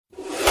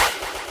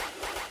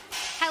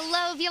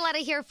Hello, Violetta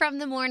here from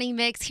the Morning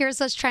Mix.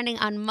 Here's what's trending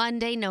on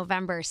Monday,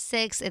 November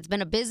 6th. It's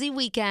been a busy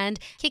weekend.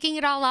 Kicking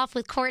it all off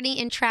with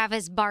Kourtney and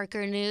Travis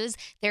Barker news.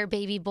 Their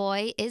baby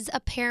boy is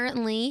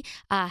apparently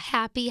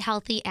happy,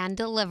 healthy, and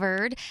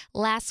delivered.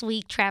 Last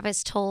week,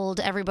 Travis told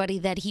everybody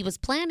that he was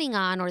planning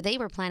on, or they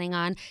were planning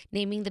on,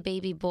 naming the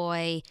baby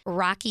boy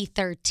Rocky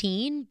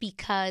 13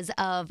 because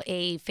of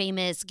a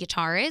famous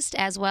guitarist,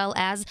 as well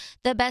as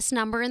the best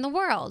number in the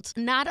world.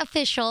 Not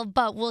official,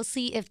 but we'll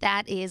see if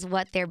that is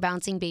what their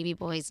bouncing baby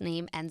boy's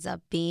name ends up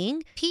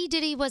being. P.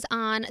 Diddy was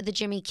on the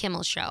Jimmy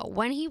Kimmel Show.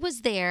 When he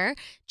was there,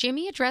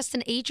 Jimmy addressed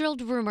an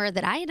age-old rumor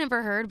that I had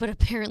never heard, but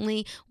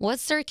apparently was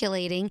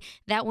circulating,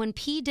 that when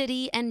P.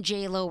 Diddy and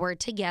J-Lo were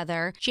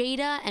together,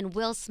 Jada and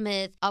Will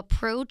Smith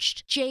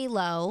approached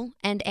J-Lo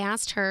and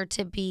asked her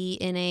to be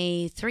in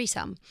a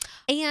threesome.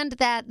 And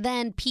that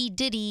then P.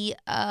 Diddy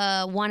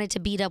wanted to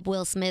beat up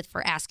Will Smith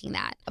for asking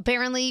that.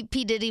 Apparently,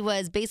 P. Diddy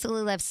was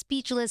basically left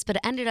speechless,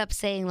 but ended up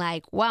saying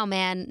like, wow,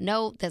 man,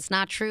 no, that's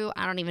not true.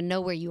 I don't even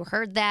know where you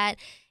heard that.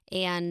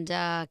 And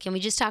can we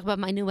just talk about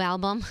my new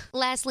album?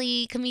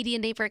 Lastly,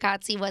 comedian Nate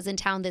Bargatze was in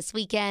town this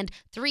weekend.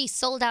 3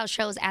 sold-out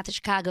shows at the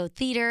Chicago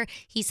Theater.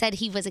 He said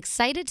he was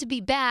excited to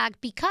be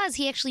back because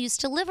he actually used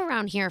to live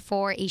around here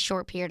for a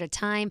short period of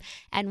time.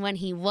 And when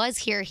he was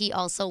here, he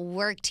also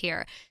worked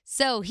here.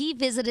 So he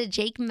visited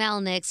Jake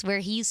Melnick's, where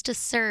he used to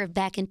serve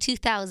back in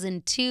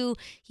 2002.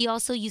 He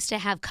also used to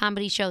have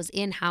comedy shows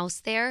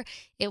in-house there.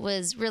 It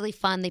was really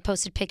fun. They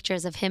posted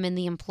pictures of him and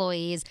the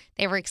employees.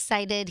 They were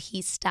excited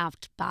he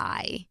stopped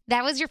by.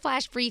 That was your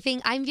flash briefing.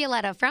 I'm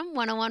Violetta from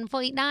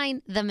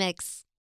 101.9 The Mix.